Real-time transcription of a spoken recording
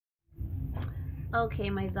Okay,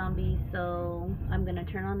 my zombies, so I'm gonna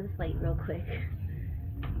turn on this light real quick.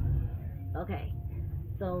 Okay,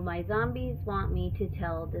 so my zombies want me to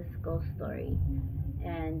tell this ghost story,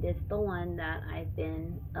 and it's the one that I've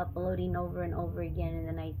been uploading over and over again, and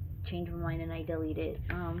then I change my mind and I delete it.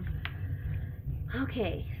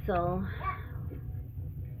 Okay, so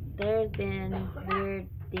there's been weird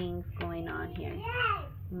things going on here.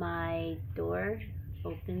 My door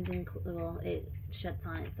opens and well, it shuts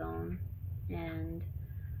on its own, and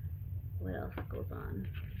what else goes on?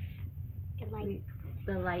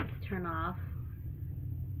 The lights turn off,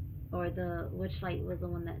 or which light was the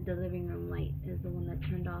one that the living room light is the one that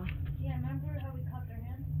turned off? Yeah, remember how we cut their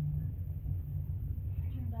hands?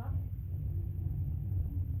 Turned off.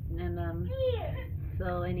 And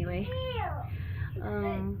so anyway,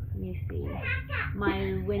 let me see.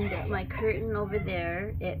 My window, my curtain over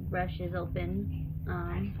there, it brushes open.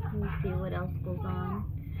 Let me see what else goes on.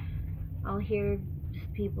 I'll hear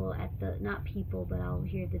just people at the, not people, but I'll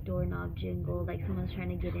hear the doorknob jingle, like someone's trying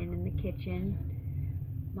to get in the kitchen.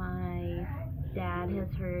 My dad has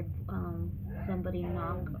heard somebody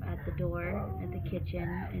knock at the door at the kitchen,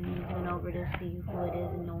 and he went over to see who it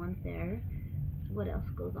is, and no one's there. What else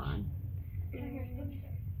goes on?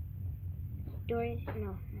 Doors?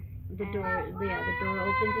 No. The door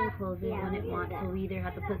opens and closes when it wants, so we either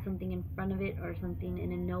have to put something in front of it or something,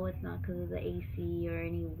 and then no, it's not because of the AC or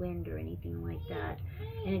any wind or anything like that.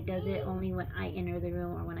 And it does it only when I enter the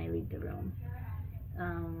room or when I leave the room.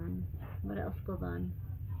 What else goes on?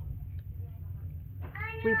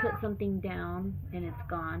 We put something down and it's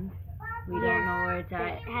gone. We don't know where it's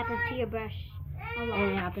at. It happens to your brush.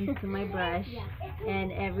 And it happens to my brush.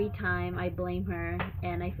 And every time I blame her,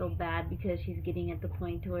 and I feel bad because she's getting at the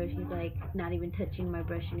point to where she's like not even touching my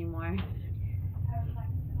brush anymore.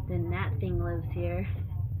 Then that thing lives here.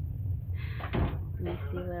 Let me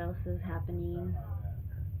see what else is happening.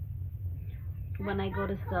 When I go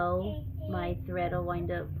to sew, my thread will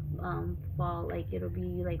wind up fall, like it'll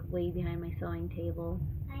be like way behind my sewing table,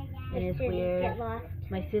 and it's weird.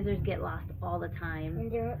 My scissors get lost all the time,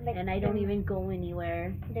 and I don't even go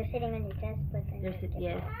anywhere. They're sitting on your desk, but then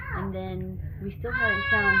yes. And then we still haven't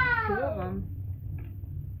found 2 of them.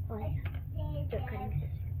 Oh yeah, they're cutting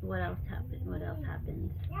scissors. What else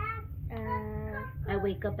happens? I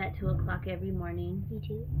wake up at 2 o'clock every morning. You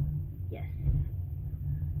too? Yes.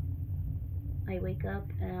 I wake up,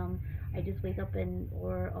 I just wake up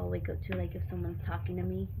or I'll wake up to like if someone's talking to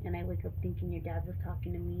me, and I wake up thinking your dad was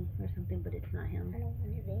talking to me or something, but it's not him. I don't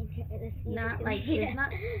want to be not like, it's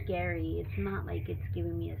not scary. It's not like it's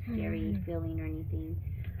giving me a scary feeling or anything.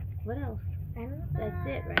 What else? I don't know. That's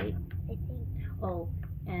it, right? I think. Oh,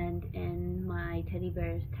 and in my teddy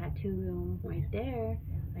bear's tattoo room right there,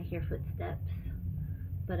 I hear footsteps,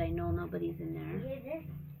 but I know nobody's in there. You hear this?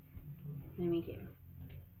 Let me hear.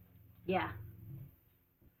 Yeah.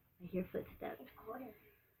 I hear footsteps.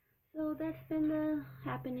 So that's been the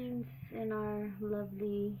happenings in our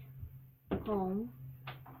lovely home.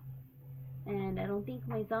 And I don't think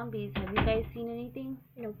my zombies, have you guys seen anything?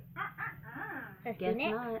 Nope. Guess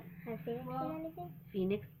not. Has Phoenix seen anything?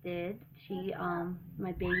 Phoenix did. She,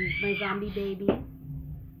 my zombie baby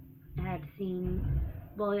had seen,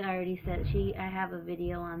 well, I already said, I have a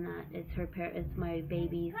video on that. It's my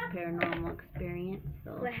baby's paranormal experience.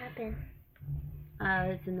 So. What happened?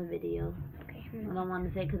 It's in the video. Okay. I don't want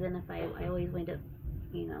to say, because then if I always wind up,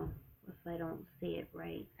 if I don't say it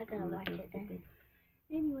right. I gotta watch it then.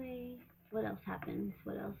 Anyway, what else happens?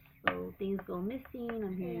 What else? So things go missing.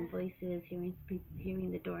 I'm hearing voices,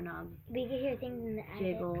 hearing the doorknobs. We can hear things in the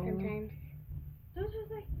attic sometimes.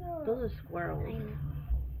 Those are squirrels. I know.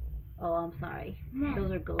 Oh, I'm sorry. No.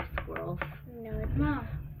 Those are ghost squirrels. No, it's not.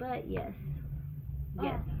 But yes.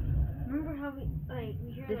 Yes. Remember how we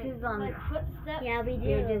hear this is on footsteps? Yeah, we do.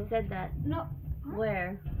 You just said that. No. Huh?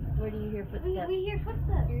 Where? Where do you hear footsteps? We hear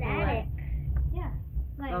footsteps. In the attic. Yeah.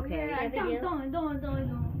 Like, okay. Don't.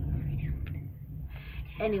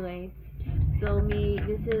 Anyway, so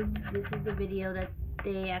this is the video that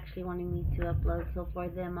they actually wanted me to upload. So for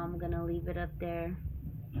them, I'm gonna leave it up there.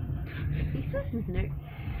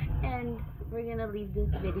 And we're gonna leave this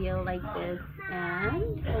video like this,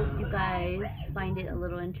 and hope you guys find it a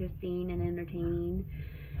little interesting and entertaining.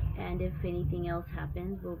 And if anything else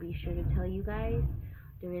happens, we'll be sure to tell you guys.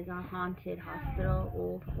 There is a haunted hospital,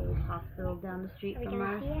 old hospital down the street from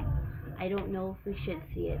us. I don't know if we should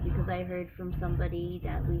see it, because I heard from somebody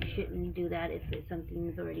that we shouldn't do that if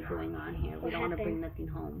something's already going on here. We don't want to bring nothing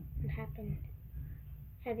home. What happened?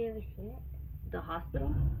 Have you ever seen it? The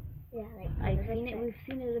hospital? Yeah, like I've seen it. We've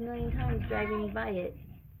seen it a million times driving by it.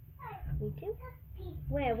 Me too.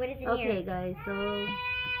 Where? What is it Okay, near? guys. So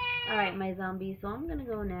Alright, my zombies, so I'm gonna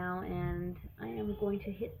go now, and I am going to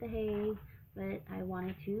hit the hay, but I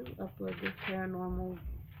wanted to upload this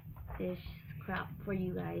paranormal-ish crap for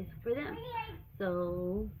you guys, for them.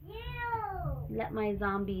 So, let my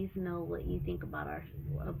zombies know what you think about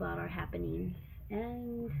our happenings,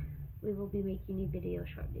 and we will be making a video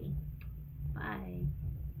shortly. Bye.